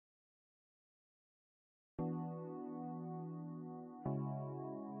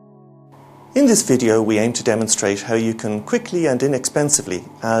In this video, we aim to demonstrate how you can quickly and inexpensively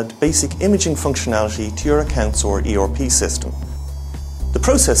add basic imaging functionality to your accounts or ERP system. The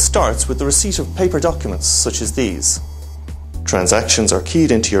process starts with the receipt of paper documents such as these. Transactions are keyed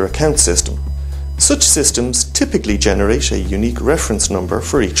into your account system. Such systems typically generate a unique reference number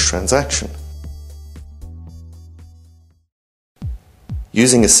for each transaction.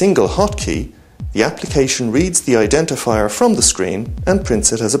 Using a single hotkey, the application reads the identifier from the screen and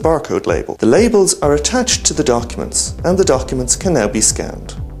prints it as a barcode label. The labels are attached to the documents, and the documents can now be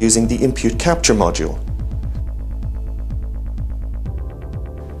scanned using the Inpute capture module.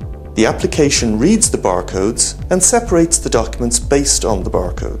 The application reads the barcodes and separates the documents based on the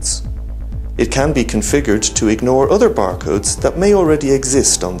barcodes. It can be configured to ignore other barcodes that may already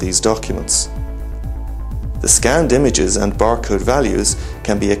exist on these documents. The scanned images and barcode values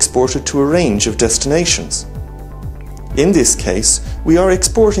can be exported to a range of destinations. In this case, we are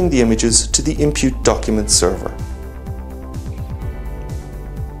exporting the images to the Inpute document server.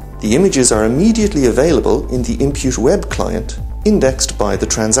 The images are immediately available in the Inpute web client, indexed by the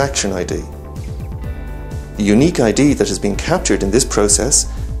transaction ID. The unique ID that has been captured in this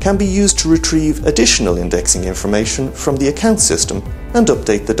process can be used to retrieve additional indexing information from the account system and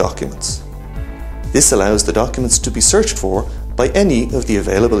update the documents. This allows the documents to be searched for by any of the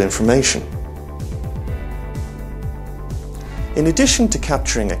available information. In addition to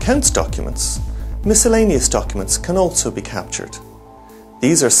capturing accounts documents, miscellaneous documents can also be captured.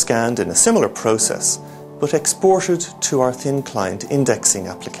 These are scanned in a similar process, but exported to our thin client indexing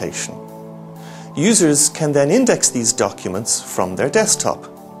application. Users can then index these documents from their desktop.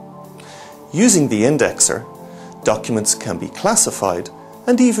 Using the indexer, documents can be classified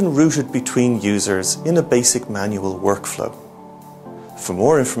and even routed between users in a basic manual workflow. For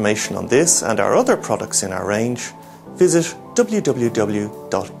more information on this and our other products in our range, visit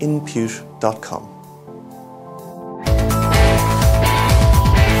www.inpute.com.